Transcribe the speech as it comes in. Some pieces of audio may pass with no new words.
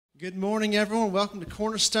Good morning, everyone. Welcome to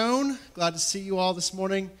Cornerstone. Glad to see you all this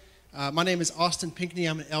morning. My name is Austin Pinckney.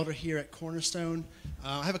 I'm an elder here at Cornerstone.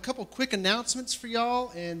 I have a couple quick announcements for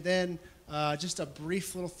y'all, and then just a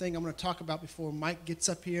brief little thing I'm going to talk about before Mike gets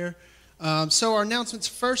up here. So our announcements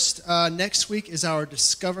first, next week is our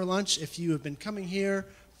Discover Lunch. If you have been coming here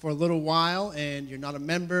for a little while and you're not a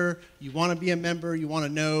member, you want to be a member, you want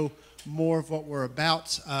to know more of what we're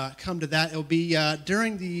about, come to that. It'll be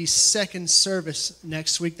during the second service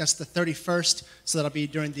next week. That's the 31st, so that'll be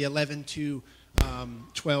during the 11 to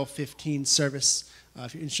 12:15 service,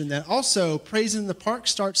 if you're interested in that. Also, Praise in the Park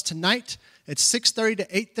starts tonight at 6:30 to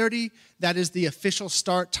 8:30. That is the official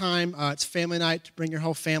start time. It's family night. Bring your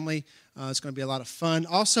whole family. It's going to be a lot of fun.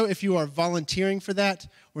 Also, if you are volunteering for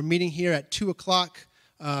that, we're meeting here at 2 o'clock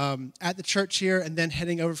at the church here, and then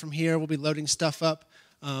heading over from here. We'll be loading stuff up.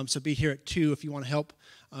 So be here at 2 if you want to help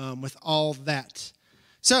with all that.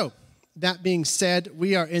 So, that being said,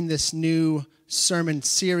 we are in this new sermon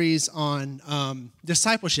series on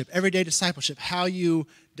discipleship, everyday discipleship, how you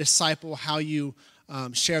disciple, how you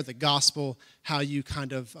share the gospel, how you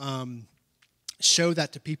kind of show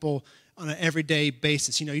that to people on an everyday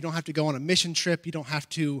basis. You know, you don't have to go on a mission trip. You don't have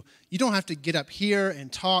to get up here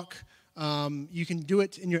and talk. You can do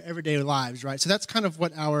it in your everyday lives, right? So that's kind of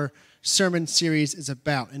what our sermon series is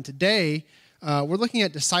about. And today, we're looking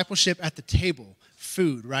at discipleship at the table,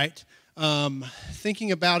 food, right?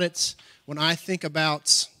 Thinking about it, when I think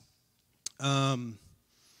about the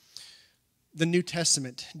New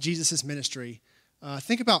Testament, Jesus' ministry,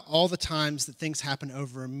 think about all the times that things happen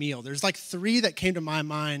over a meal. There's like 3 that came to my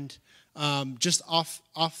mind just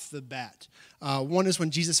off the bat. One is when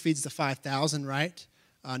Jesus feeds the 5,000, right?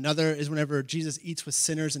 Another is whenever Jesus eats with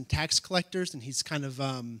sinners and tax collectors, and he's kind of,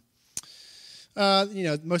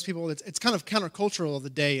 most people, it's kind of countercultural of the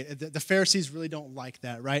day. The Pharisees really don't like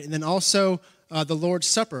that, right? And then also the Lord's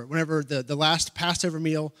Supper, whenever the last Passover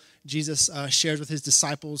meal Jesus shares with his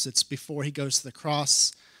disciples, it's before he goes to the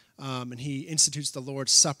cross, and he institutes the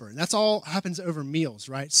Lord's Supper. And that's all happens over meals,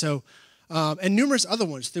 right? So, and numerous other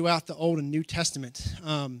ones throughout the Old and New Testament.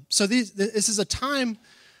 So this is a time.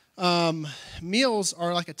 Meals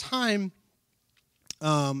are like a time,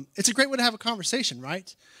 it's a great way to have a conversation,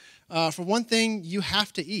 right? For one thing, you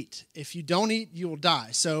have to eat. If you don't eat, you will die.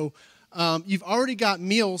 So you've already got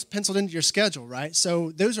meals penciled into your schedule, right?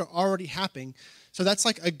 So those are already happening. So that's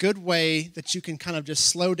like a good way that you can kind of just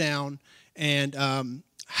slow down and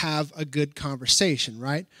have a good conversation,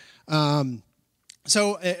 right?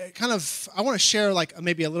 So I want to share like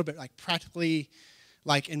maybe a little bit like practically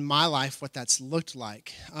like in my life, what that's looked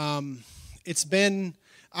like. It's been,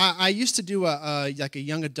 I used to do a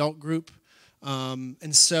young adult group,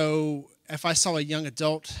 and so if I saw a young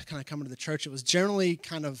adult kind of coming to the church, it was generally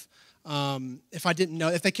kind of, if I didn't know,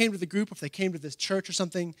 if they came to the group, if they came to this church or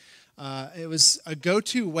something, it was a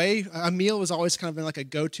go-to way. A meal was always kind of been like a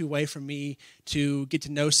go-to way for me to get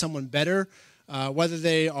to know someone better, whether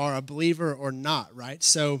they are a believer or not, right?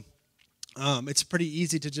 So it's pretty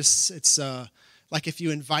easy to just, like if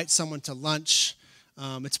you invite someone to lunch,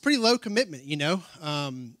 it's pretty low commitment, you know.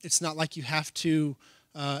 It's not like you have to,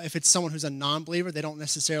 if it's someone who's a non-believer, they don't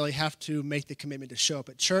necessarily have to make the commitment to show up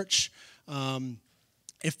at church.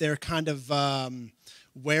 If they're kind of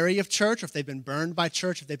wary of church, or if they've been burned by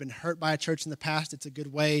church, if they've been hurt by a church in the past, it's a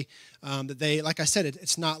good way that they, like I said,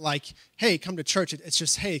 it's not like, hey, come to church. It's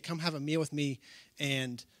just, hey, come have a meal with me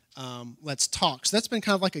and let's talk. So that's been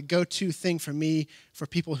kind of like a go-to thing for me, for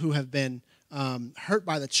people who have been hurt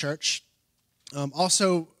by the church.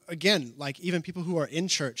 Also, again, like even people who are in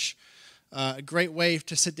church, a great way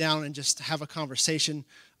to sit down and just have a conversation.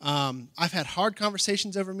 I've had hard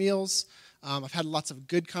conversations over meals. I've had lots of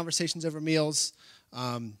good conversations over meals.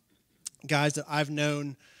 Guys that I've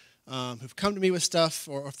known who've come to me with stuff,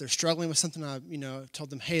 or if they're struggling with something, I've told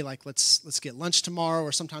them, hey, like let's get lunch tomorrow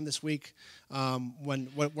or sometime this week,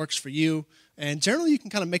 what works for you. And generally, you can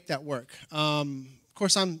kind of make that work. Of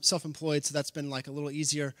course, I'm self-employed, so that's been like a little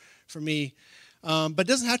easier for me. But it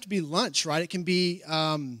doesn't have to be lunch, right? It can be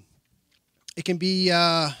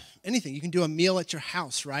anything. You can do a meal at your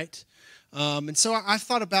house, right? And so I've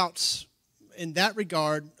thought about, in that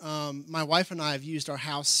regard, my wife and I have used our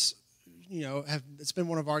house. It's been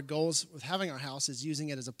one of our goals with having our house is using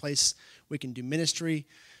it as a place we can do ministry.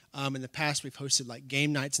 In the past, we've hosted like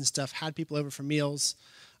game nights and stuff, had people over for meals.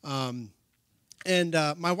 And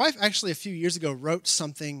my wife actually a few years ago wrote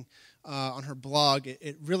something on her blog.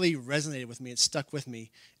 It really resonated with me. It stuck with me.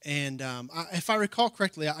 And if I recall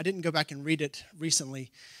correctly, I didn't go back and read it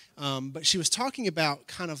recently, but she was talking about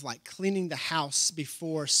kind of like cleaning the house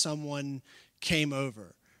before someone came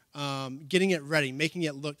over. getting it ready, making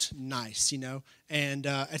it look nice, and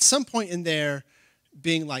at some point in there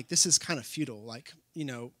being like, this is kind of futile. Like,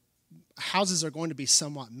 houses are going to be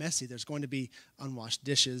somewhat messy. There's going to be unwashed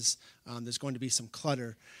dishes. There's going to be some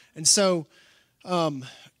clutter. And so,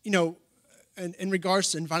 in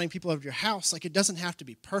regards to inviting people over to your house, like, it doesn't have to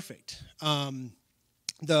be perfect.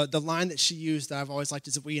 The line that she used that I've always liked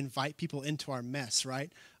is that we invite people into our mess,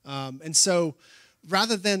 right? And so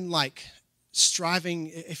rather than like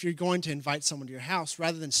striving, if you're going to invite someone to your house,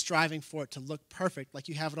 rather than striving for it to look perfect, like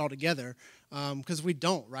you have it all together, because we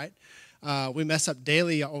don't, right? We mess up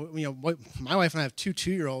daily. My wife and I have 2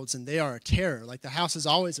 2-year-olds, and they are a terror. Like, the house is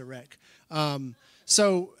always a wreck.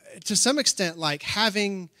 So to some extent, like,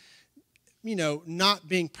 having, not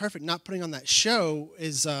being perfect, not putting on that show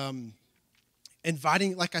is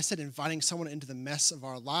inviting someone into the mess of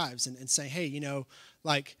our lives and saying, hey,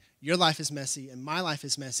 like, your life is messy and my life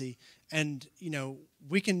is messy, and,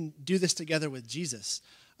 we can do this together with Jesus.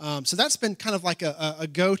 So that's been kind of like a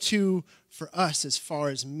go-to for us as far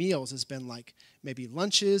as meals, has been like maybe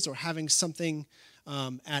lunches or having something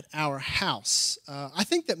at our house. I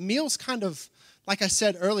think that meals kind of, like I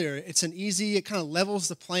said earlier, it kind of levels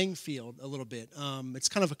the playing field a little bit. It's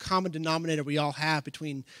kind of a common denominator we all have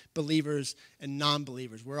between believers and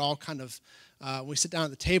non-believers. We're all kind of, when we sit down at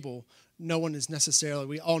the table, no one is necessarily,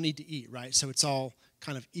 we all need to eat, right? So it's all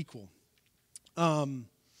kind of equal.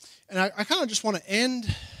 And I kind of just want to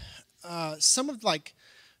end some of like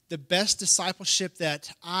the best discipleship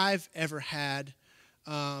that I've ever had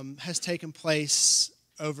has taken place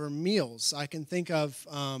over meals. I can think of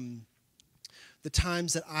the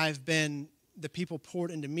times that the people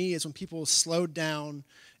poured into me is when people slowed down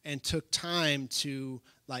and took time to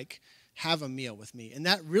like have a meal with me. And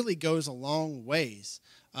that really goes a long ways.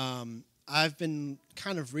 I've been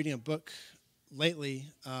kind of reading a book lately,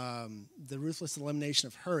 The Ruthless Elimination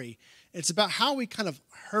of Hurry. It's about how we kind of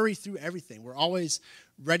hurry through everything. We're always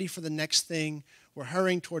ready for the next thing. We're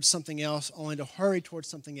hurrying towards something else, only to hurry towards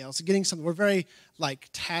something else. Getting something. We're very like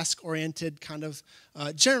task-oriented, kind of.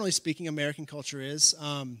 Generally speaking, American culture is.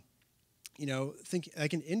 Think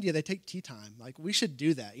like in India, they take tea time. Like, we should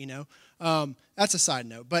do that. That's a side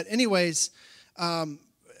note. But anyways,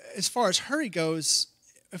 as far as hurry goes,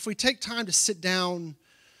 if we take time to sit down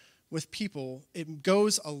with people, it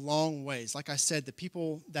goes a long ways. Like I said, the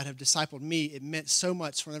people that have discipled me, it meant so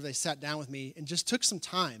much whenever they sat down with me and just took some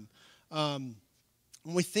time.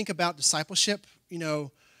 When we think about discipleship,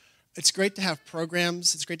 it's great to have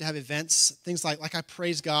programs. It's great to have events. Things like I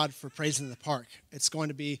praise God for Praise in the Park. It's going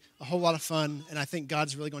to be a whole lot of fun, and I think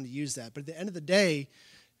God's really going to use that. But at the end of the day,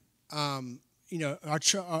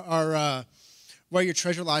 where your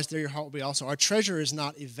treasure lies, there your heart will be also. Our treasure is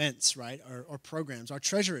not events, right, or programs. Our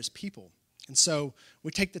treasure is people. And so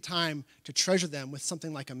we take the time to treasure them with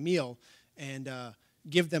something like a meal and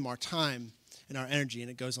give them our time and our energy, and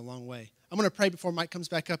it goes a long way. I'm going to pray before Mike comes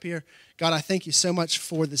back up here. God, I thank you so much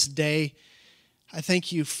for this day. I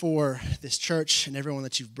thank you for this church and everyone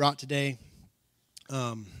that you've brought today.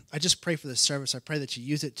 I just pray for this service. I pray that you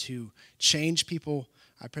use it to change people.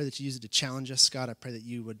 I pray that you use it to challenge us, God. I pray that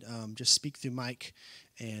you would just speak through Mike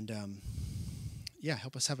and,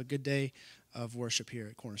 help us have a good day of worship here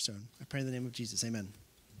at Cornerstone. I pray in the name of Jesus. Amen.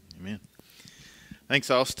 Amen. Thanks,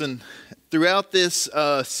 Austin. Throughout this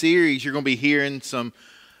series, you're going to be hearing from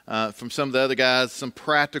some of the other guys, some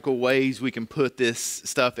practical ways we can put this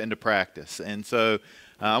stuff into practice. And so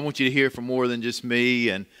I want you to hear from more than just me.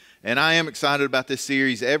 And I am excited about this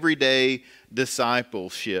series, Everyday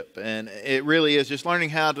Discipleship. And it really is just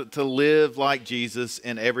learning how to live like Jesus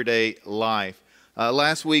in everyday life.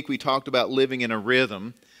 Last week, we talked about living in a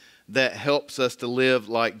rhythm that helps us to live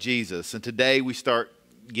like Jesus. And today, we start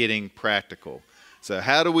getting practical. So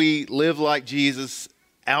how do we live like Jesus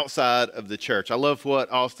outside of the church? I love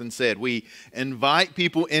what Austin said. We invite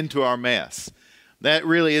people into our mess. That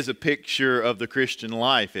really is a picture of the Christian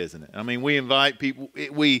life, isn't it? I mean, we invite people,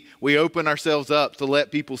 we open ourselves up to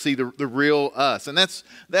let people see the real us. And that's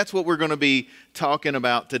what we're going to be talking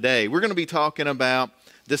about today. We're going to be talking about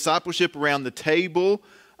discipleship around the table,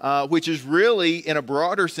 which is really, in a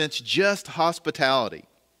broader sense, just hospitality.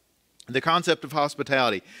 The concept of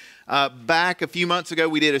hospitality. Back a few months ago,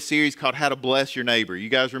 we did a series called How to Bless Your Neighbor. You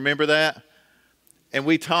guys remember that? And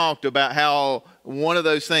we talked about how one of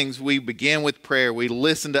those things, we begin with prayer, we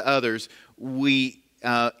listen to others, we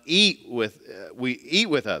eat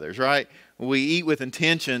with others, right? We eat with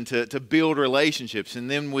intention to build relationships, and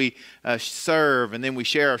then we serve, and then we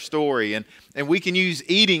share our story, and we can use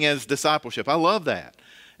eating as discipleship. I love that.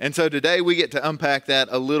 And so today we get to unpack that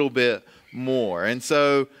a little bit more. And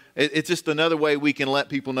so it's just another way we can let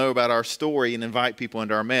people know about our story and invite people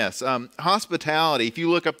into our mess. Hospitality, if you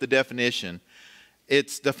look up the definition,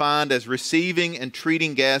 it's defined as receiving and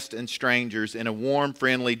treating guests and strangers in a warm,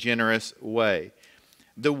 friendly, generous way.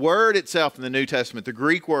 The word itself in the New Testament, the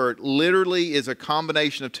Greek word, literally is a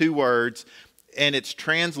combination of two words, and it's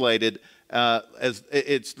translated as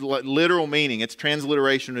its literal meaning. Its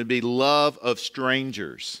transliteration would be love of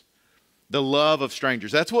strangers. The love of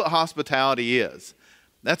strangers. That's what hospitality is.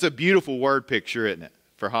 That's a beautiful word picture, isn't it,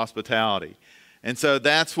 for hospitality? And so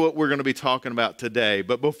that's what we're going to be talking about today.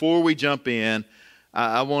 But before we jump in,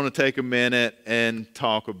 I want to take a minute and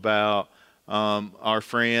talk about our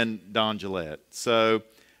friend Don Gillette. So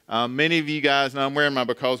many of you guys know I'm wearing my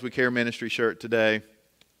Because We Care Ministry shirt today.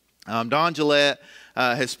 Don Gillette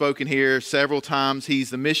has spoken here several times. He's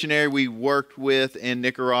the missionary we worked with in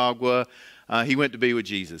Nicaragua. He went to be with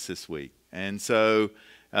Jesus this week. And so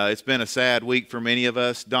it's been a sad week for many of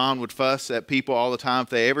us. Don would fuss at people all the time if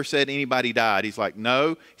they ever said anybody died. He's like,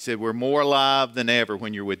 no. He said, we're more alive than ever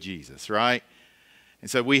when you're with Jesus, right? And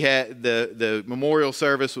so we had the memorial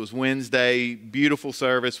service was Wednesday, beautiful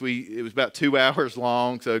service. It was about 2 hours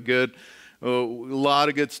long, so good, a lot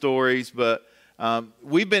of good stories. But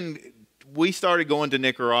we started going to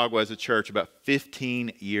Nicaragua as a church about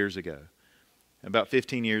 15 years ago.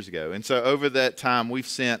 And so over that time, we've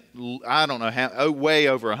sent, I don't know how, way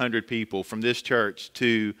over 100 people from this church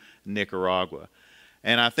to Nicaragua.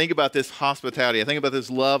 And I think about this hospitality. I think about this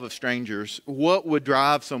love of strangers. What would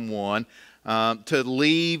drive someone to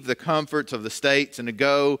leave the comforts of the States and to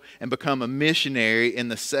go and become a missionary in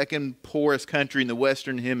the second poorest country in the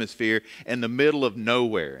Western Hemisphere in the middle of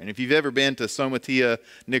nowhere? And if you've ever been to Somatia,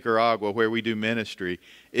 Nicaragua, where we do ministry,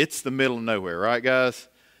 it's the middle of nowhere, right, guys?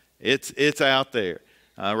 It's out there,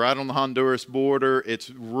 right on the Honduras border. It's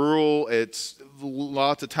rural. It's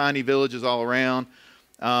lots of tiny villages all around.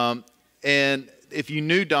 And if you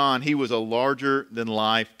knew Don, he was a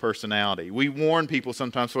larger-than-life personality. We warn people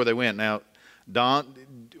sometimes before they went. Now, Don,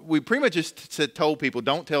 we pretty much just told people,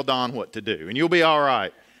 don't tell Don what to do, and you'll be all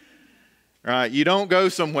right. Right? You don't go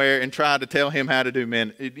somewhere and try to tell him how to do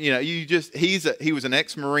men. You know, he was an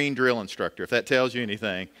ex-Marine drill instructor, if that tells you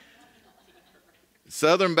anything.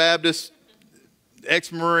 Southern Baptist,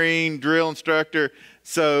 ex-Marine drill instructor.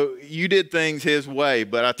 So you did things his way,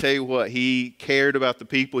 but I tell you what, he cared about the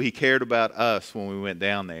people. He cared about us when we went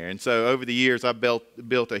down there. And so over the years, I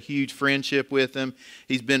built a huge friendship with him.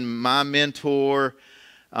 He's been my mentor.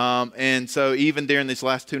 And so even during these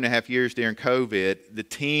last 2.5 years during COVID, the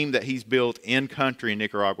team that he's built in country in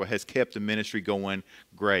Nicaragua has kept the ministry going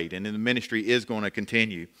great. And the ministry is going to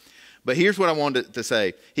continue. But here's what I wanted to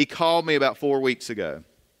say. He called me about 4 weeks ago,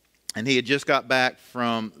 and he had just got back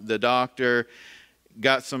from the doctor,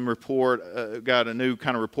 got a new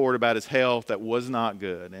kind of report about his health that was not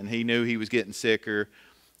good, and he knew he was getting sicker.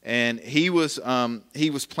 And he was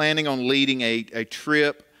planning on leading a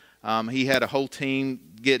trip. He had a whole team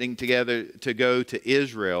getting together to go to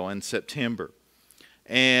Israel in September.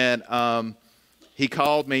 And he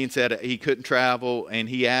called me and said he couldn't travel, and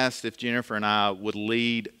he asked if Jennifer and I would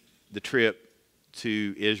lead the trip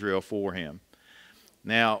to Israel for him.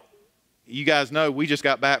 Now, you guys know we just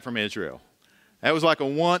got back from Israel. That was like a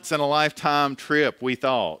once-in-a-lifetime trip, we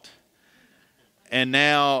thought. And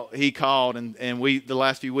now he called, and the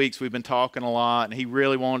last few weeks we've been talking a lot, and he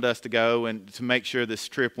really wanted us to go and to make sure this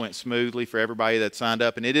trip went smoothly for everybody that signed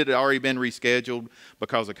up. And it had already been rescheduled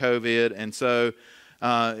because of COVID, and so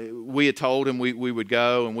we had told him we would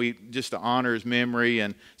go, and we just to honor his memory.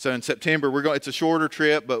 And so in September it's a shorter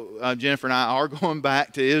trip, but Jennifer and I are going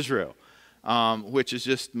back to Israel, which is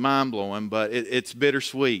just mind-blowing, but it's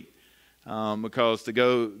bittersweet because to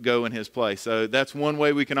go in his place. So that's one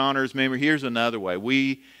way we can honor his memory. Here's another way.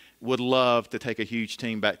 We would love to take a huge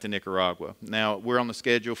team back to Nicaragua. Now, we're on the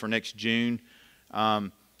schedule for next June,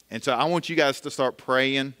 and so I want you guys to start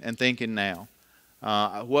praying and thinking now.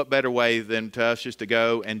 What better way than to us just to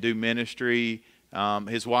go and do ministry?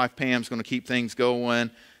 His wife Pam's going to keep things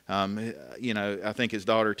going. I think his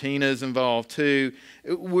daughter Tina is involved too.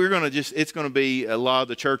 It's going to be a lot of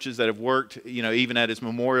the churches that have worked, even at his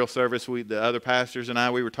memorial service, the other pastors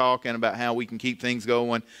and we were talking about how we can keep things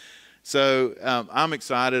going. So I'm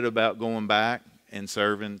excited about going back and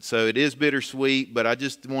serving. So it is bittersweet, but I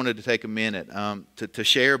just wanted to take a minute to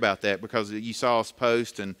share about that because you saw us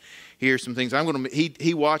post and hear some things.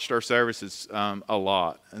 He watched our services a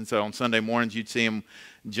lot, and so on Sunday mornings you'd see him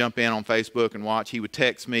jump in on Facebook and watch. He would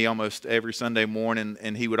text me almost every Sunday morning,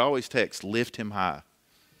 and he would always text, "Lift him high."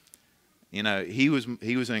 He was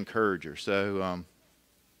an encourager. So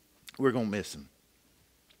we're gonna miss him.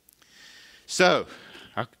 So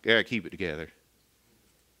I gotta keep it together.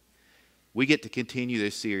 We get to continue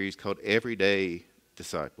this series called Everyday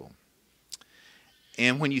Disciple.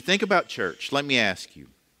 And when you think about church, let me ask you,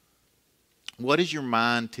 what does your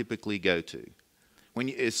mind typically go to?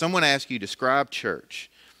 If someone asks you to describe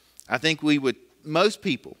church, I think most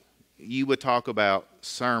people, you would talk about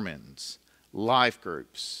sermons, life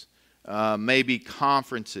groups, maybe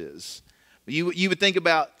conferences. You would think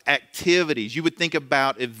about activities. You would think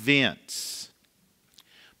about events.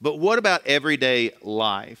 But what about everyday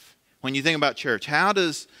life? When you think about church, how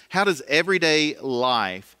does everyday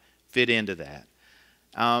life fit into that?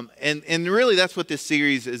 And really that's what this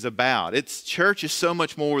series is about. Church is so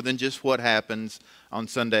much more than just what happens on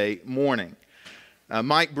Sunday morning.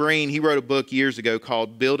 Mike Breen, he wrote a book years ago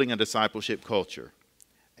called Building a Discipleship Culture.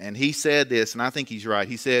 And he said this, and I think he's right.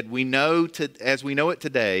 He said, as we know it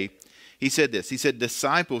today, he said this. He said,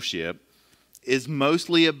 discipleship is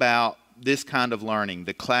mostly about this kind of learning,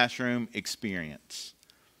 the classroom experience.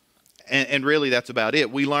 And really that's about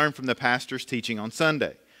it. We learn from the pastor's teaching on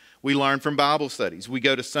Sunday. We learn from Bible studies. We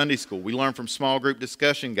go to Sunday school. We learn from small group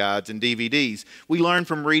discussion guides and DVDs. We learn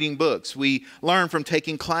from reading books. We learn from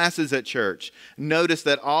taking classes at church. Notice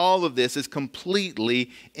that all of this is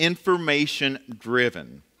completely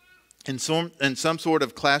information-driven. In some sort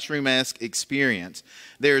of classroom-esque experience,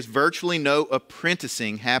 there is virtually no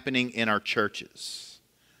apprenticing happening in our churches.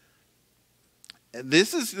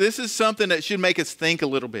 This is something that should make us think a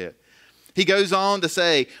little bit. He goes on to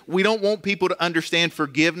say, we don't want people to understand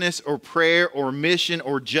forgiveness or prayer or mission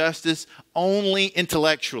or justice only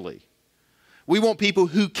intellectually. We want people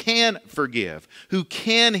who can forgive, who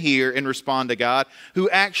can hear and respond to God, who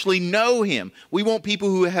actually know Him. We want people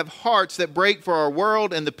who have hearts that break for our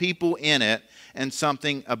world and the people in it and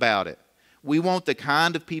something about it. We want the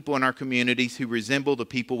kind of people in our communities who resemble the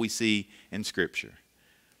people we see in Scripture.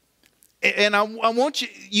 And I want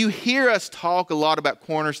you hear us talk a lot about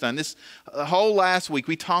Cornerstone. This whole last week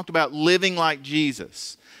we talked about living like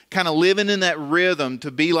Jesus, kind of living in that rhythm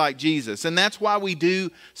to be like Jesus. And that's why we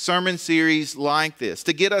do sermon series like this,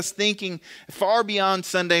 to get us thinking far beyond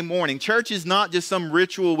Sunday morning. Church is not just some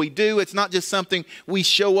ritual we do. It's not just something we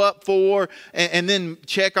show up for and then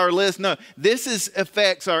check our list. No, this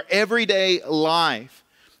affects our everyday life.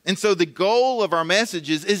 And so the goal of our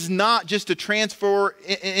messages is not just to transfer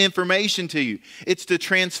information to you. It's to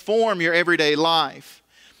transform your everyday life.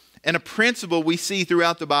 And a principle we see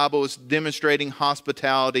throughout the Bible is demonstrating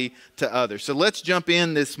hospitality to others. So let's jump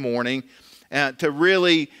in this morning to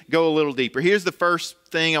really go a little deeper. Here's the first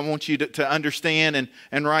thing I want you to understand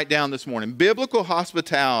and write down this morning. Biblical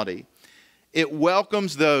hospitality, it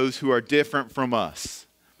welcomes those who are different from us.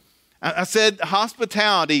 I said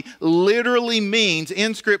hospitality literally means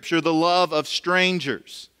in Scripture the love of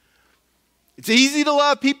strangers. It's easy to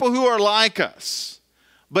love people who are like us.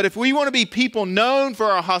 But if we want to be people known for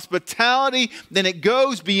our hospitality, then it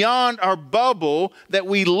goes beyond our bubble that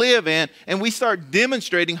we live in, and we start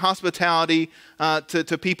demonstrating hospitality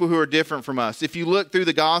to people who are different from us. If you look through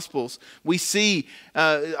the Gospels, we see,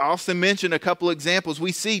 Austin mentioned a couple examples,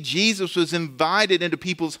 we see Jesus was invited into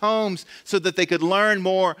people's homes so that they could learn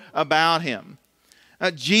more about Him.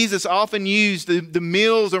 Jesus often used the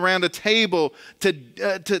meals around a table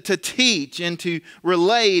to teach and to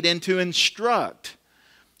relate and to instruct.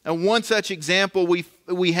 And one such example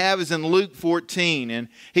we have is in Luke 14, and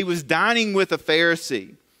he was dining with a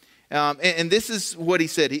Pharisee. And this is what he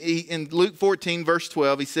said. In Luke 14, verse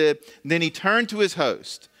 12, he said, then he turned to his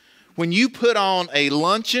host. When you put on a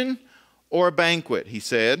luncheon or a banquet, he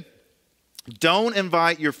said, don't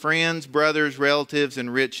invite your friends, brothers, relatives,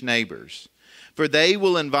 and rich neighbors, for they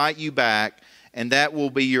will invite you back, and that will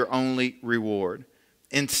be your only reward.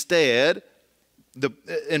 Instead,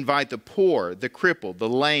 invite the poor, the crippled, the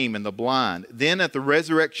lame, and the blind. Then at the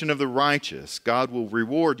resurrection of the righteous, God will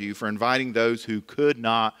reward you for inviting those who could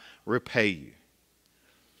not repay you.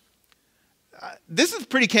 This is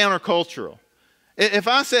pretty countercultural. If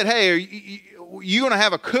I said, hey, are you going to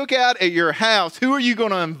have a cookout at your house? Who are you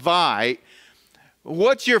going to invite?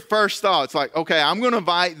 What's your first thought? It's like, okay, I'm going to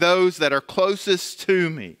invite those that are closest to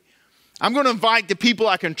me. I'm going to invite the people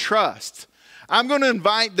I can trust. I'm going to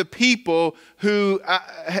invite the people who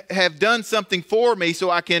have done something for me so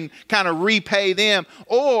I can kind of repay them.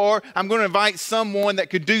 Or I'm going to invite someone that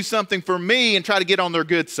could do something for me and try to get on their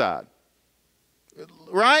good side.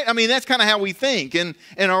 Right? I mean, that's kind of how we think in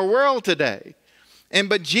our world today.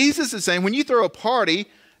 But Jesus is saying, when you throw a party,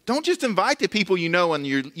 don't just invite the people you know and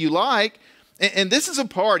you like. And this is a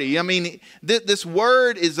party. I mean, this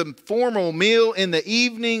word is a formal meal in the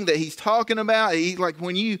evening that he's talking about. Like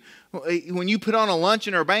when you put on a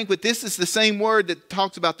luncheon or a banquet, this is the same word that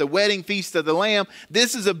talks about the wedding feast of the Lamb.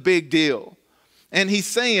 This is a big deal. And he's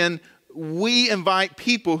saying, we invite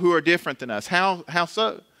people who are different than us. How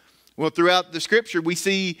so? Well, throughout the scripture, we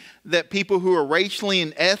see that people who are racially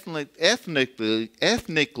and ethnically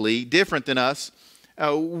different than us,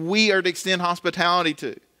 we are to extend hospitality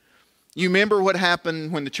to. You remember what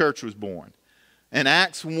happened when the church was born. In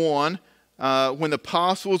Acts 1, when the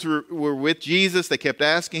apostles were with Jesus, they kept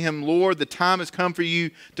asking him, Lord, the time has come for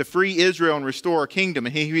you to free Israel and restore our kingdom.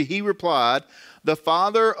 And he replied, the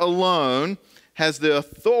Father alone has the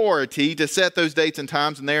authority to set those dates and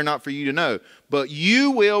times, and they are not for you to know. But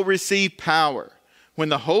you will receive power when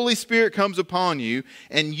the Holy Spirit comes upon you,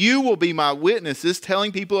 and you will be my witnesses,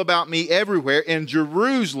 telling people about me everywhere in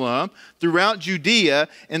Jerusalem, throughout Judea,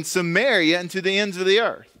 and Samaria, and to the ends of the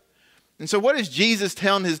earth. And so what is Jesus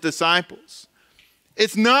telling his disciples?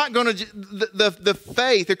 It's not going to, the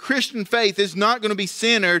faith, the Christian faith is not going to be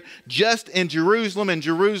centered just in Jerusalem and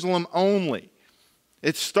Jerusalem only.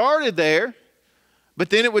 It started there, but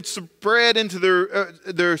then it would spread into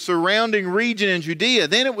their surrounding region in Judea.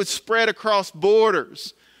 Then it would spread across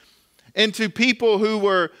borders into people who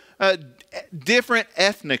were different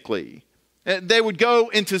ethnically. They would go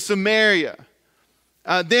into Samaria.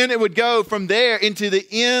 Then it would go from there into the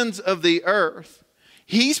ends of the earth.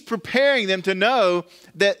 He's preparing them to know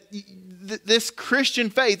that this Christian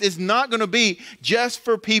faith is not going to be just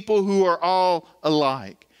for people who are all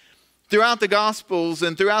alike. Throughout the Gospels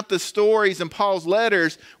and throughout the stories in Paul's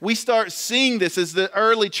letters, we start seeing this as the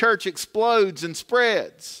early church explodes and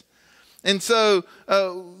spreads. And so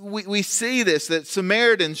we see this, that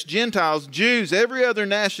Samaritans, Gentiles, Jews, every other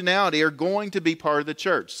nationality are going to be part of the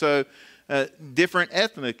church. So different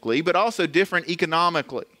ethnically, but also different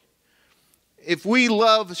economically. If we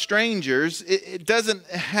love strangers, it doesn't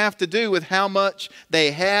have to do with how much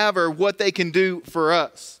they have or what they can do for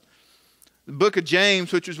us. The book of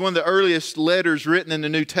James, which was one of the earliest letters written in the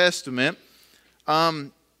New Testament,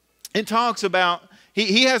 it talks about,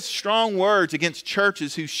 he has strong words against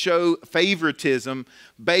churches who show favoritism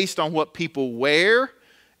based on what people wear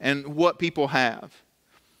and what people have.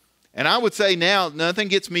 And I would say now, nothing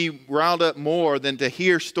gets me riled up more than to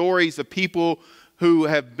hear stories of people who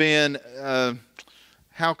have been,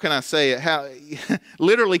 how can I say it,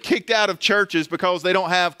 literally kicked out of churches because they don't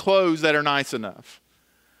have clothes that are nice enough.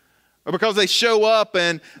 Or because they show up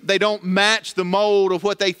and they don't match the mold of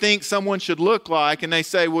what they think someone should look like, and they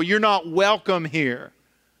say, well, you're not welcome here.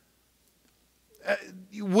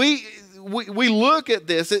 We look at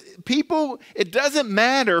this. It doesn't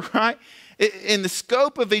matter, right? In the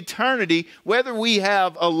scope of eternity, whether we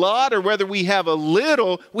have a lot or whether we have a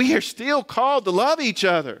little, we are still called to love each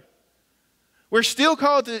other. We're still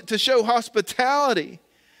called to show hospitality.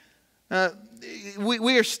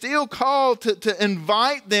 We are still called to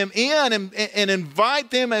invite them in and invite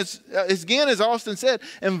them, as Austin said,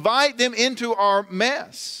 invite them into our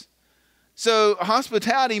mess. So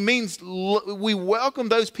hospitality means we welcome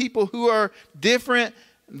those people who are different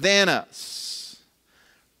than us.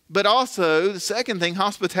 But also, the second thing,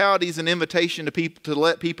 hospitality is an invitation to people to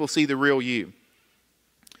let people see the real you.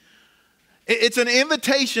 It's an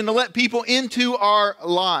invitation to let people into our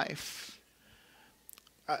life.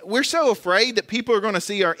 We're so afraid that people are going to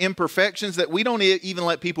see our imperfections that we don't even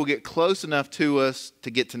let people get close enough to us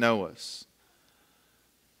to get to know us.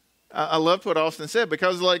 I loved what Austin said,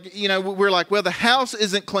 because we're like, well, the house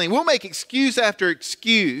isn't clean. We'll make excuse after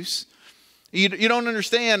excuse. You don't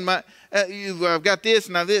understand. I've got this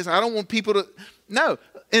and I've this. I don't want people to. No,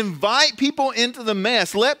 invite people into the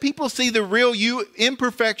mess. Let people see the real you,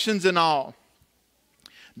 imperfections and all.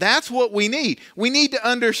 That's what we need. We need to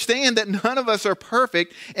understand that none of us are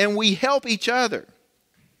perfect, and we help each other.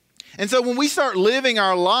 And so when we start living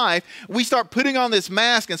our life, we start putting on this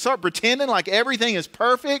mask and start pretending like everything is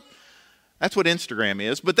perfect. That's what Instagram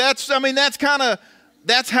is. But that's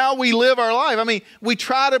how we live our life. I mean, we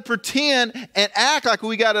try to pretend and act like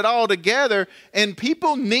we got it all together, and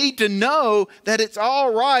people need to know that it's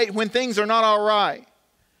all right when things are not all right.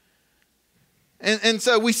 And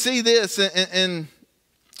so we see this and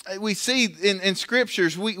we see in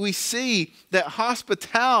scriptures, we see that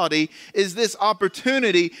hospitality is this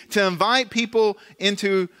opportunity to invite people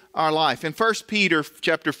into our life. In 1 Peter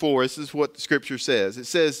chapter 4, this is what the scripture says. It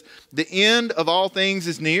says, the end of all things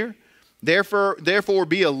is near. Therefore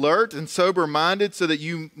be alert and sober-minded so that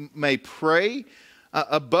you may pray.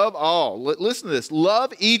 Above all, listen to this,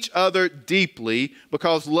 love each other deeply,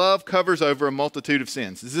 because love covers over a multitude of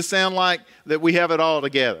sins. Does this sound like that we have it all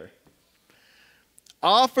together?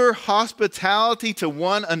 Offer hospitality to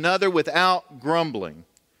one another without grumbling.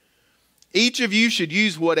 Each of you should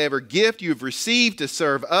use whatever gift you have received to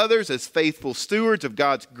serve others as faithful stewards of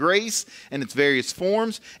God's grace in its various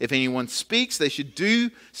forms. If anyone speaks, they should do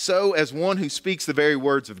so as one who speaks the very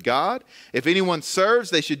words of God. If anyone serves,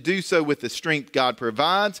 they should do so with the strength God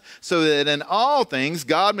provides, so that in all things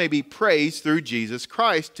God may be praised through Jesus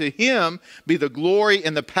Christ. To him be the glory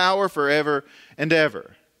and the power forever and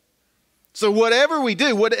ever. So whatever we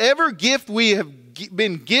do, whatever gift we have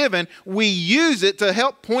been given, we use it to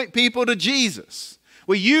help point people to Jesus.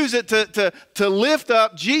 We use it to lift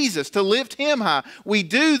up Jesus, to lift him high. We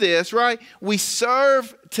do this, right? We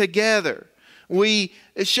serve together. We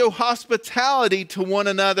show hospitality to one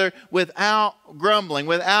another without grumbling,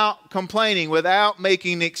 without complaining, without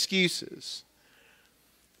making excuses.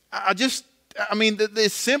 The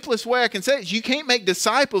simplest way I can say it is you can't make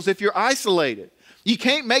disciples if you're isolated. You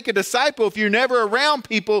can't make a disciple if you're never around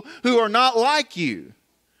people who are not like you.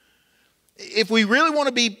 If we really want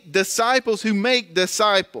to be disciples who make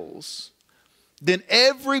disciples, then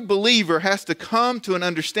every believer has to come to an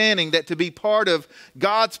understanding that to be part of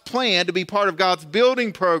God's plan, to be part of God's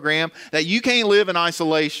building program, that you can't live in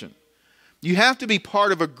isolation. You have to be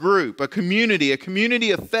part of a group, a community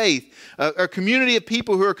of faith, a community of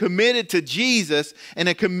people who are committed to Jesus and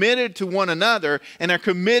are committed to one another and are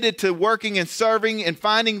committed to working and serving and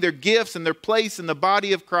finding their gifts and their place in the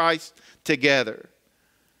body of Christ together.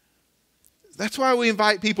 That's why we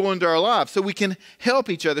invite people into our lives, so we can help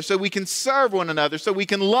each other, so we can serve one another, so we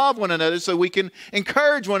can love one another, so we can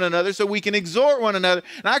encourage one another, so we can exhort one another.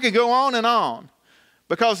 And I could go on and on.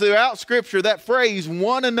 Because throughout Scripture, that phrase,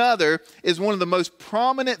 one another, is one of the most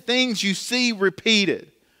prominent things you see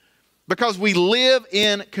repeated. Because we live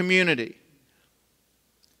in community.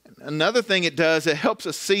 Another thing it does, it helps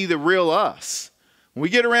us see the real us. When we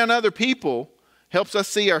get around other people, it helps us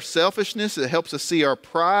see our selfishness, it helps us see our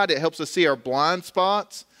pride, it helps us see our blind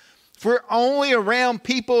spots. If we're only around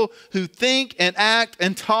people who think and act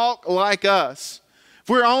and talk like us, if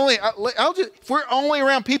we're only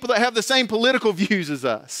around people that have the same political views as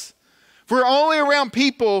us, if we're only around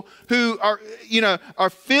people who are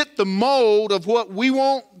fit the mold of what we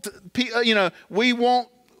want, we want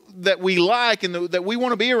that we like and that we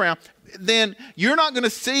want to be around, then you're not going to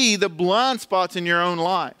see the blind spots in your own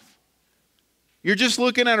life. You're just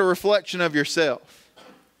looking at a reflection of yourself.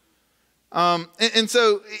 And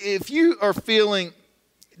so if you are feeling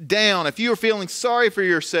down, if you are feeling sorry for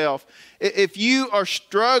yourself, if you are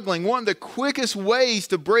struggling, one of the quickest ways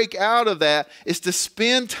to break out of that is to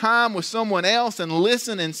spend time with someone else and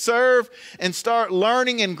listen and serve and start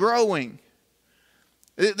learning and growing.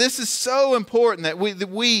 This is so important that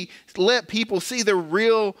we let people see the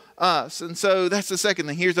real us. And so that's the second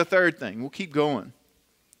thing. Here's the third thing. We'll keep going.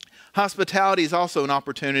 Hospitality is also an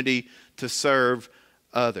opportunity to serve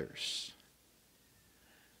others.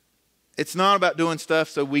 It's not about doing stuff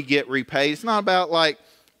so we get repaid. It's not about like,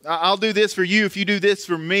 I'll do this for you if you do this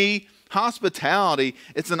for me. Hospitality,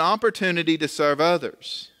 it's an opportunity to serve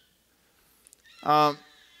others. I'll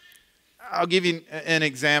give you an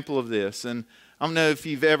example of this. And I don't know if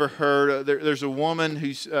you've ever heard, there's a woman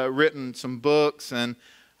who's written some books, and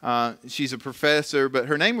she's a professor, but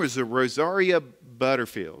her name was Rosaria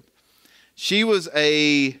Butterfield. She was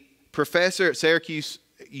a professor at Syracuse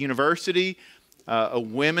University, a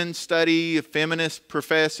women's study, a feminist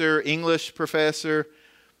professor, English professor.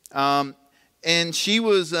 And she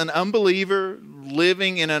was an unbeliever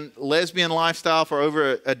living in a lesbian lifestyle for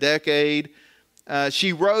over a decade.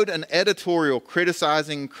 She wrote an editorial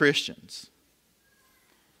criticizing Christians.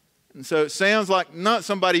 And so it sounds like not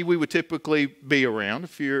somebody we would typically be around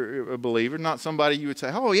if you're a believer, not somebody you would say,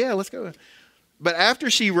 oh yeah, let's go. But after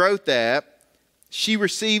she wrote that, she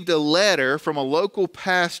received a letter from a local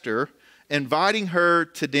pastor inviting her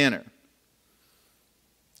to dinner.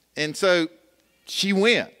 And so she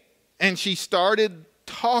went and she started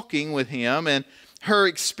talking with him and her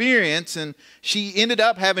experience, and she ended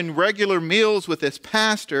up having regular meals with this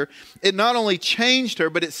pastor. It not only changed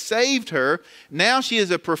her, but it saved her. Now she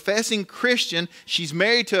is a professing Christian. She's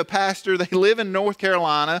married to a pastor. They live in North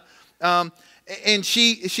Carolina. And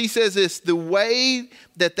she says this, the way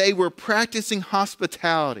that they were practicing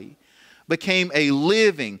hospitality became a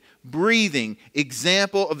living, breathing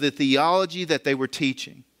example of the theology that they were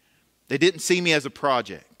teaching. They didn't see me as a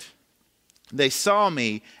project. They saw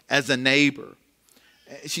me as a neighbor.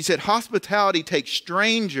 She said, hospitality takes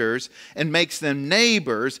strangers and makes them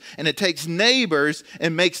neighbors, and it takes neighbors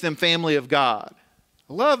and makes them family of God.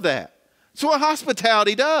 I love that. That's what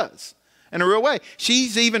hospitality does. in a real way.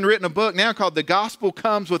 She's even written a book now called The Gospel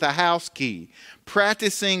Comes with a House Key,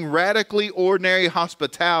 Practicing Radically Ordinary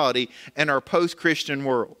Hospitality in Our Post-Christian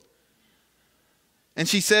World. And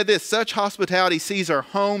she said this: such hospitality sees our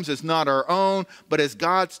homes as not our own, but as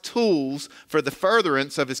God's tools for the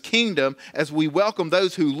furtherance of his kingdom, as we welcome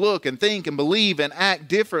those who look and think and believe and act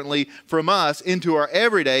differently from us into our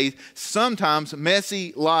everyday, sometimes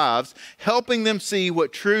messy lives, helping them see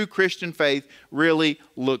what true Christian faith really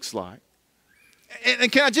looks like. And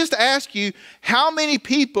can I just ask you, how many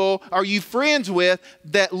people are you friends with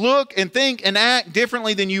that look and think and act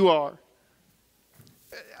differently than you are?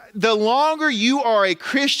 The longer you are a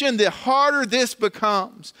Christian, the harder this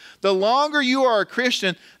becomes. The longer you are a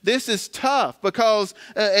Christian, this is tough, because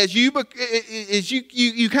as you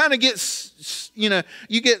kind of get,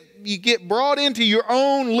 you get brought into your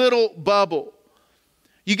own little bubble.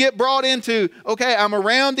 You get brought into, okay, I'm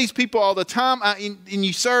around these people all the time, and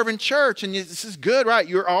you serve in church, and this is good, right?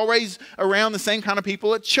 You're always around the same kind of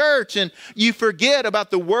people at church, and you forget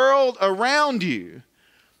about the world around you,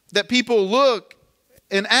 that people look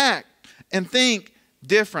and act and think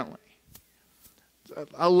differently.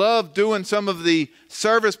 I love doing some of the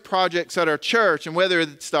service projects at our church, and whether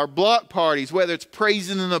it's our block parties, whether it's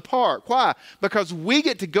praising in the park. Why? Because we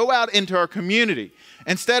get to go out into our community.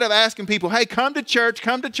 Instead of asking people, hey, come to church,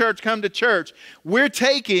 come to church, come to church, we're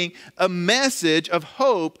taking a message of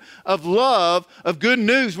hope, of love, of good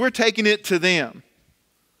news. We're taking it to them.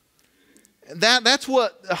 That's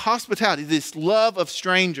what hospitality, this love of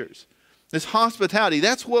strangers, this hospitality,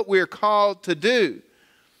 that's what we're called to do.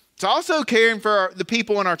 It's also caring for the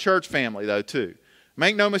people in our church family, though, too.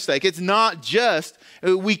 Make no mistake, it's not just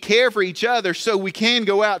we care for each other so we can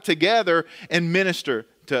go out together and minister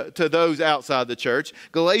to those outside the church.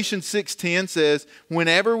 Galatians 6:10 says,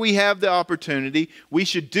 whenever we have the opportunity, we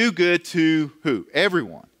should do good to who?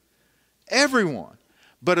 Everyone. Everyone.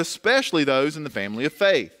 But especially those in the family of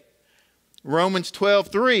faith. Romans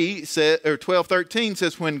 12:13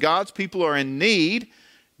 says, when God's people are in need,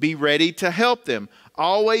 be ready to help them.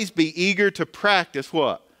 Always be eager to practice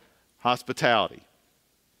what? Hospitality.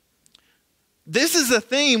 This is a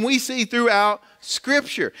theme we see throughout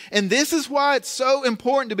Scripture. And this is why it's so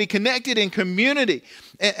important to be connected in community.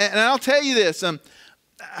 And I'll tell you this.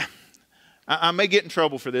 I may get in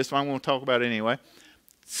trouble for this, so I'm going to talk about it anyway.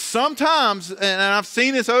 Sometimes, and I've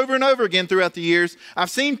seen this over and over again throughout the years, I've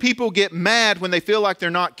seen people get mad when they feel like they're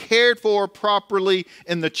not cared for properly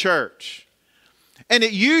in the church. And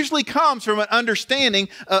it usually comes from an understanding,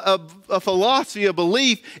 a philosophy, a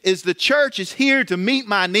belief, is the church is here to meet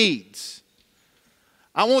my needs.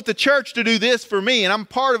 I want the church to do this for me, and I'm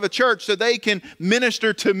part of a church so they can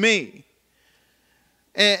minister to me.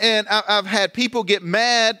 And I've had people get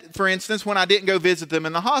mad, for instance, when I didn't go visit them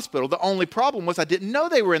in the hospital. The only problem was I didn't know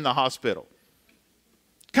they were in the hospital.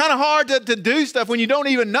 Kind of hard to do stuff when you don't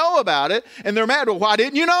even know about it, and they're mad. Well, why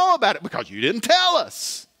didn't you know about it? Because you didn't tell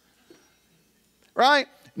us. Right?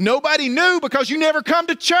 Nobody knew because you never come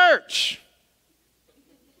to church.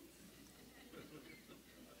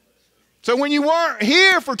 So when you weren't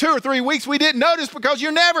here for 2 or 3 weeks, we didn't notice because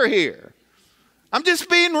you're never here. I'm just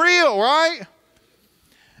being real, right?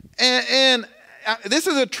 And this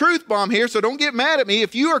is a truth bomb here, so don't get mad at me.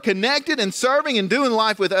 If you are connected and serving and doing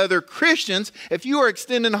life with other Christians, if you are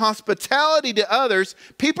extending hospitality to others,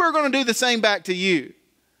 people are going to do the same back to you.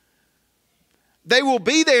 They will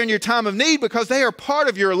be there in your time of need because they are part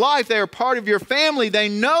of your life. They are part of your family. They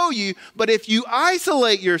know you. But if you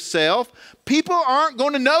isolate yourself, people aren't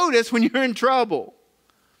going to notice when you're in trouble.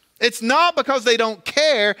 It's not because they don't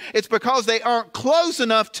care. It's because they aren't close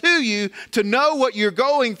enough to you to know what you're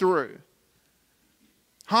going through.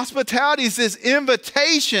 Hospitality is this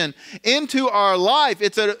invitation into our life.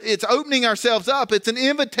 It's opening ourselves up. It's an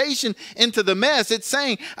invitation into the mess. It's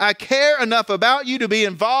saying, I care enough about you to be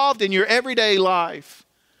involved in your everyday life.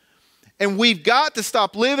 And we've got to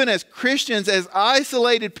stop living as Christians, as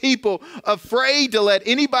isolated people, afraid to let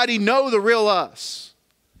anybody know the real us.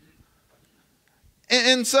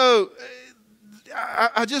 And so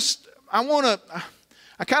I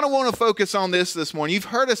kind of want to focus on this morning. You've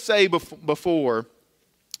heard us say before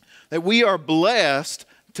that we are blessed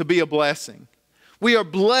to be a blessing. We are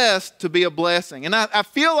blessed to be a blessing. And I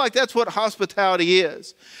feel like that's what hospitality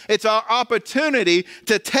is. It's our opportunity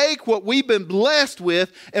to take what we've been blessed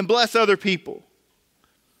with and bless other people.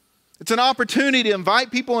 It's an opportunity to invite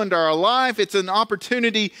people into our life. It's an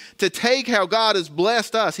opportunity to take how God has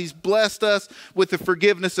blessed us. He's blessed us with the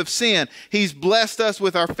forgiveness of sin. He's blessed us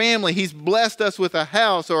with our family. He's blessed us with a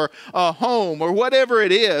house or a home or whatever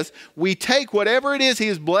it is. We take whatever it is He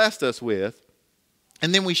has blessed us with,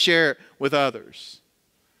 and then we share it with others.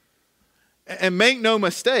 And make no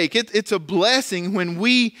mistake, it's a blessing when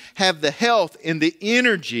we have the health and the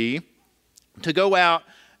energy to go out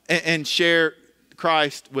and share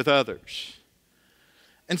Christ with others.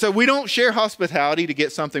 And so we don't share hospitality to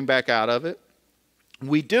get something back out of it.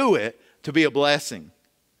 We do it to be a blessing.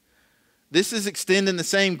 This is extending the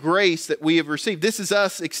same grace that we have received. This is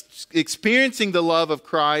us experiencing the love of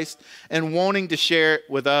Christ and wanting to share it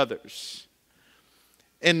with others.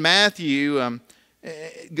 In Matthew,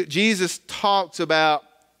 Jesus talks about,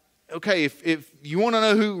 okay, if you want to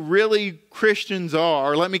know who really Christians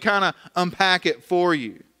are, let me kind of unpack it for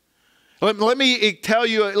you. Let me tell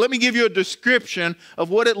you, let me give you a description of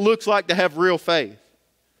what it looks like to have real faith.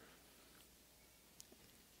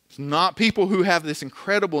 It's not people who have this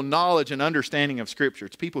incredible knowledge and understanding of Scripture.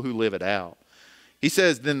 It's people who live it out. He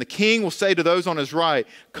says, then the king will say to those on his right,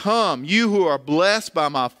 come, you who are blessed by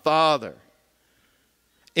my Father.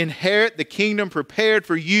 Inherit the kingdom prepared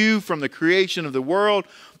for you from the creation of the world.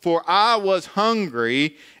 For I was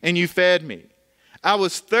hungry, and you fed me. I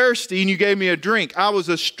was thirsty, and you gave me a drink. I was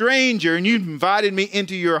a stranger, and you invited me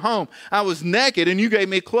into your home. I was naked, and you gave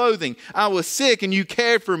me clothing. I was sick, and you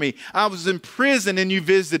cared for me. I was in prison, and you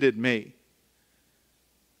visited me.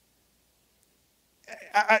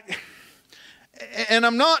 I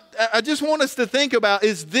just want us to think about,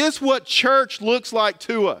 is this what church looks like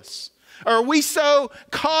to us? Or are we so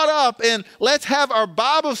caught up in let's have our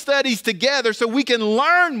Bible studies together so we can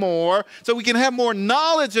learn more, so we can have more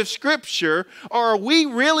knowledge of Scripture? Or are we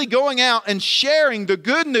really going out and sharing the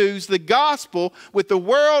good news, the gospel, with the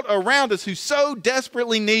world around us who so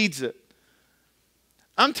desperately needs it?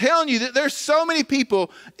 I'm telling you that there's so many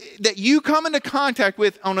people that you come into contact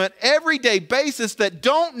with on an everyday basis that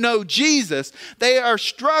don't know Jesus. They are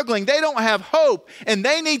struggling. They don't have hope. And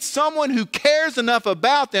they need someone who cares enough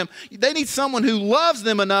about them. They need someone who loves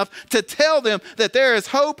them enough to tell them that there is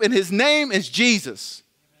hope and his name is Jesus.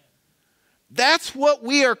 That's what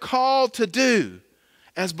we are called to do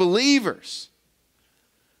as believers.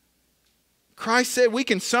 Christ said we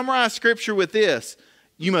can summarize Scripture with this.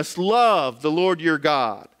 You must love the Lord your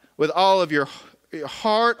God with all of your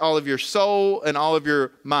heart, all of your soul, and all of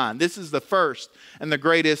your mind. This is the first and the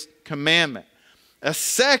greatest commandment. A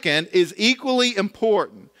second is equally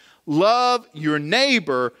important. Love your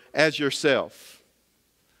neighbor as yourself.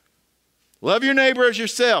 Love your neighbor as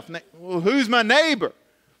yourself. Well, who's my neighbor?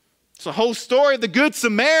 It's the whole story of the Good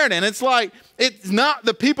Samaritan. It's like, it's not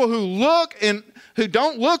the people who look and who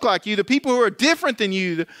don't look like you, the people who are different than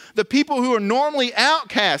you, the people who are normally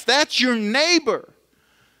outcast. That's your neighbor,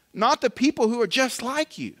 not the people who are just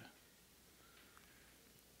like you.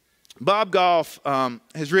 Bob Goff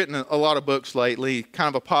has written a lot of books lately, kind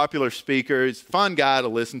of a popular speaker. He's a fun guy to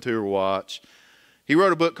listen to or watch. He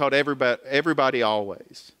wrote a book called Everybody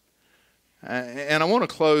Always. And I want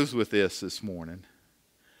to close with this morning.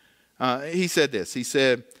 He said this. He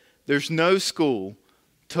said, there's no school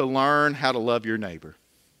to learn how to love your neighbor.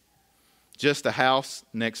 Just a house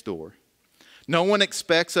next door. No one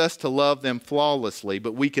expects us to love them flawlessly,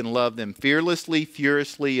 but we can love them fearlessly,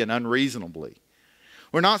 furiously, and unreasonably.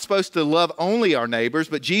 We're not supposed to love only our neighbors,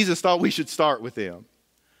 but Jesus thought we should start with them.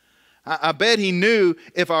 I bet he knew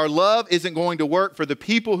if our love isn't going to work for the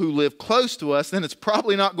people who live close to us, then it's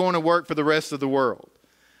probably not going to work for the rest of the world.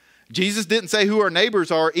 Jesus didn't say who our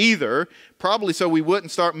neighbors are either, probably so we wouldn't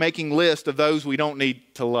start making lists of those we don't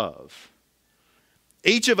need to love.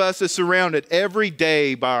 Each of us is surrounded every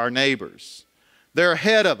day by our neighbors. They're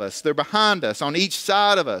ahead of us. They're behind us, on each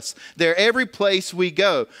side of us. They're every place we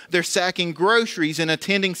go. They're sacking groceries and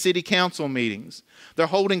attending city council meetings. They're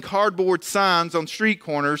holding cardboard signs on street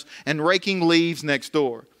corners and raking leaves next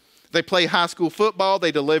door. They play high school football.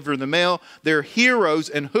 They deliver the mail. They're heroes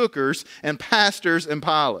and hookers and pastors and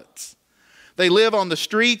pilots. They live on the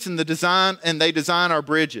streets and they design our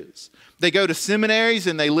bridges. They go to seminaries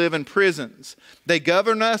and they live in prisons. They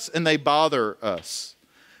govern us and they bother us.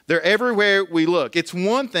 They're everywhere we look. It's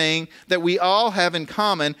one thing that we all have in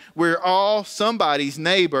common. We're all somebody's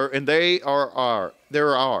neighbor and they're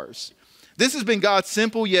ours. This has been God's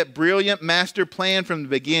simple yet brilliant master plan from the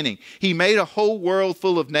beginning. He made a whole world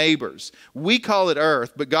full of neighbors. We call it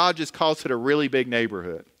earth, but God just calls it a really big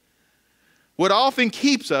neighborhood. What often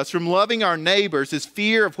keeps us from loving our neighbors is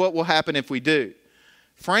fear of what will happen if we do.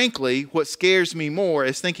 Frankly, what scares me more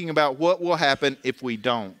is thinking about what will happen if we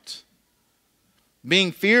don't.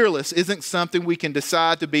 Being fearless isn't something we can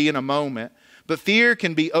decide to be in a moment, but fear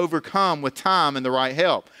can be overcome with time and the right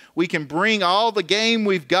help. We can bring all the game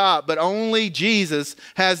we've got, but only Jesus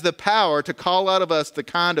has the power to call out of us the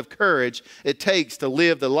kind of courage it takes to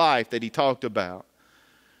live the life that he talked about.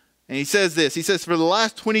 And he says this, he says, for the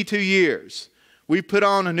last 22 years, We put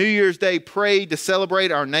on a New Year's Day parade to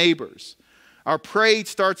celebrate our neighbors. Our parade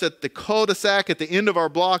starts at the cul-de-sac at the end of our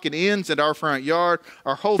block and ends at our front yard.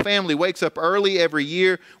 Our whole family wakes up early every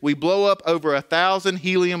year. We blow up over 1,000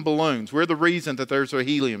 helium balloons. We're the reason that there's a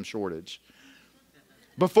helium shortage.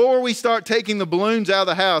 Before we start taking the balloons out of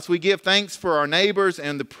the house, we give thanks for our neighbors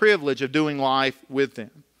and the privilege of doing life with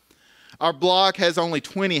them. Our block has only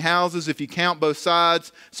 20 houses if you count both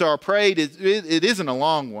sides, so our parade it isn't a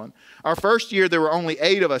long one. Our first year, there were only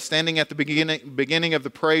 8 of us standing at the beginning of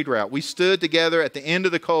the parade route. We stood together at the end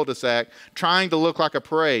of the cul-de-sac, trying to look like a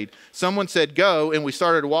parade. Someone said, "Go," and we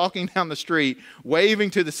started walking down the street,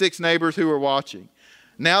 waving to the 6 neighbors who were watching.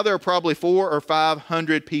 Now there are probably 400 or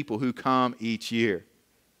 500 people who come each year.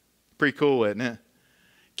 Pretty cool, isn't it?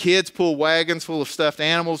 Kids pull wagons full of stuffed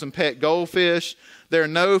animals and pet goldfish. There are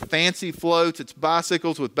no fancy floats. It's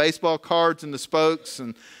bicycles with baseball cards in the spokes.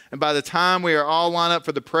 And by the time we are all lined up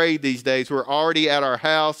for the parade these days, we're already at our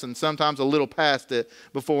house and sometimes a little past it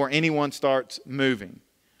before anyone starts moving.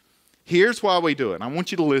 Here's why we do it. I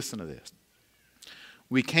want you to listen to this.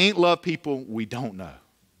 We can't love people we don't know.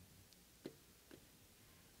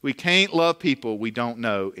 We can't love people we don't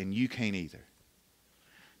know, and you can't either.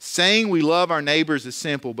 Saying we love our neighbors is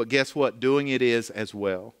simple, but guess what? Doing it is as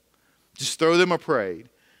well. Just throw them a parade.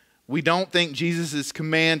 We don't think Jesus'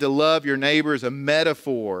 command to love your neighbor is a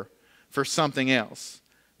metaphor for something else.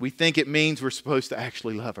 We think it means we're supposed to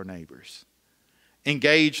actually love our neighbors.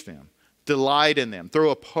 Engage them. Delight in them. Throw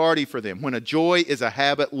a party for them. When a joy is a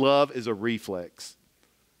habit, love is a reflex.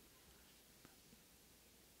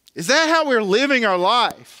 Is that how we're living our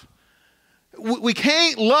life? We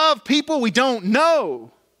can't love people we don't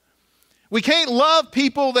know. We can't love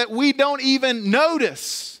people that we don't even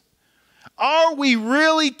notice. Are we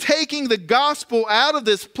really taking the gospel out of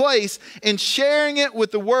this place and sharing it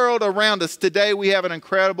with the world around us? Today we have an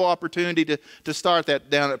incredible opportunity to start that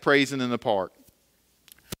down at Praising in the Park.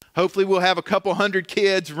 Hopefully we'll have a couple hundred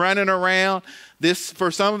kids running around. This,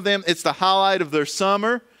 for some of them, it's the highlight of their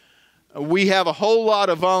summer. We have a whole lot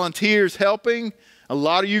of volunteers helping. A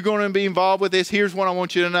lot of you are going to be involved with this. Here's what I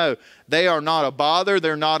want you to know. They are not a bother.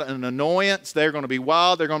 They're not an annoyance. They're going to be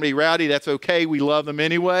wild. They're going to be rowdy. That's okay. We love them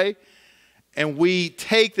anyway. And we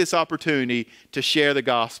take this opportunity to share the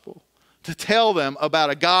gospel, to tell them about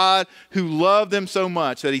a God who loved them so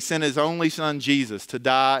much that he sent his only son, Jesus, to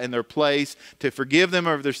die in their place, to forgive them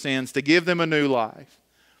of their sins, to give them a new life.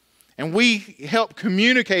 And we help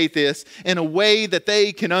communicate this in a way that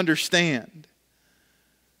they can understand.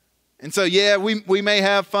 And so, yeah, we may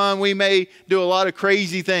have fun. We may do a lot of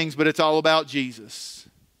crazy things, but it's all about Jesus.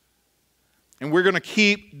 And we're going to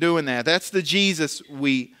keep doing that. That's the Jesus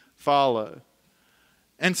we follow.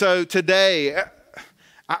 And so today,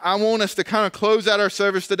 I want us to kind of close out our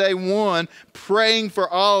service today, one, praying for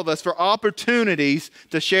all of us for opportunities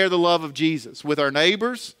to share the love of Jesus with our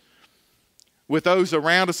neighbors, with those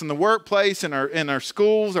around us in the workplace, in our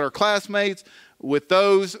schools, our classmates, with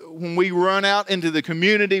those when we run out into the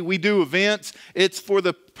community, we do events. It's for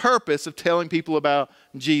the purpose of telling people about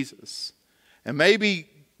Jesus. And maybe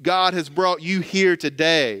God has brought you here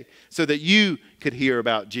today so that you could hear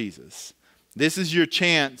about Jesus. This is your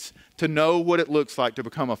chance to know what it looks like to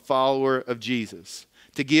become a follower of Jesus,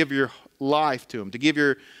 to give your life to him,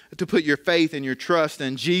 to put your faith and your trust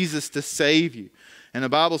in Jesus to save you. And the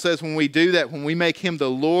Bible says when we do that, when we make him the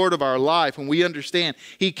Lord of our life, when we understand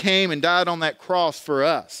he came and died on that cross for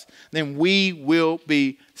us, then we will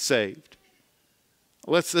be saved.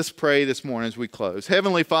 Let's pray this morning as we close.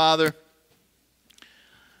 Heavenly Father,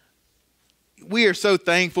 we are so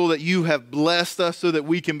thankful that you have blessed us so that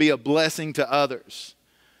we can be a blessing to others.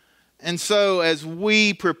 And so as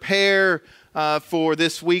we prepare for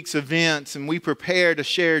this week's events and we prepare to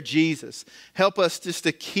share Jesus, help us just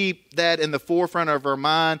to keep that in the forefront of our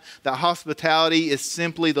mind, that hospitality is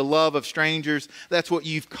simply the love of strangers. That's what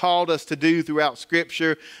you've called us to do throughout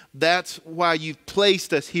Scripture. That's why you've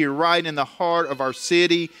placed us here right in the heart of our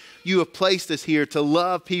city. You have placed us here to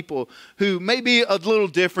love people who may be a little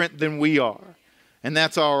different than we are. And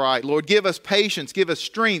that's all right. Lord, give us patience, give us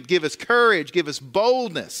strength, give us courage, give us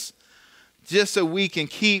boldness, just so we can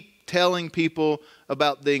keep telling people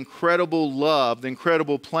about the incredible love, the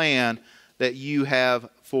incredible plan that you have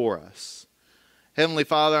for us. Heavenly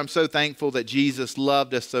Father, I'm so thankful that Jesus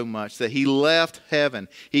loved us so much, that he left heaven.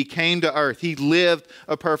 He came to earth. He lived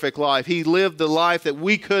a perfect life. He lived the life that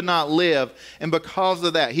we could not live. And because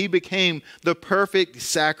of that, he became the perfect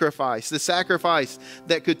sacrifice, the sacrifice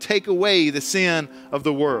that could take away the sin of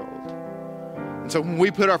the world. And so when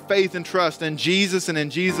we put our faith and trust in Jesus and in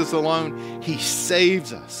Jesus alone, he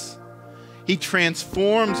saves us. He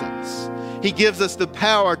transforms us. He gives us the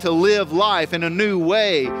power to live life in a new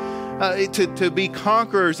way, to be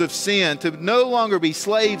conquerors of sin, to no longer be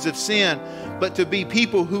slaves of sin, but to be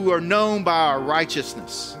people who are known by our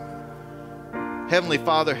righteousness. Heavenly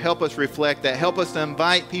Father, help us reflect that. Help us to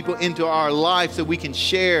invite people into our life so we can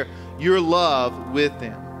share your love with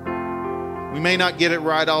them. We may not get it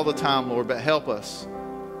right all the time, Lord, but help us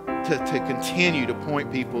to continue to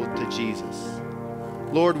point people to Jesus.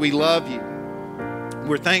 Lord, we love you.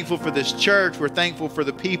 We're thankful for this church. We're thankful for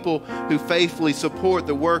the people who faithfully support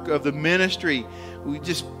the work of the ministry. We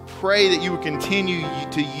just pray that you would continue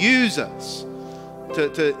to use us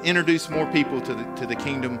to introduce more people to the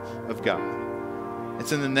kingdom of God.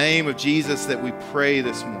 It's in the name of Jesus that we pray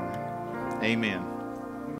this morning. Amen.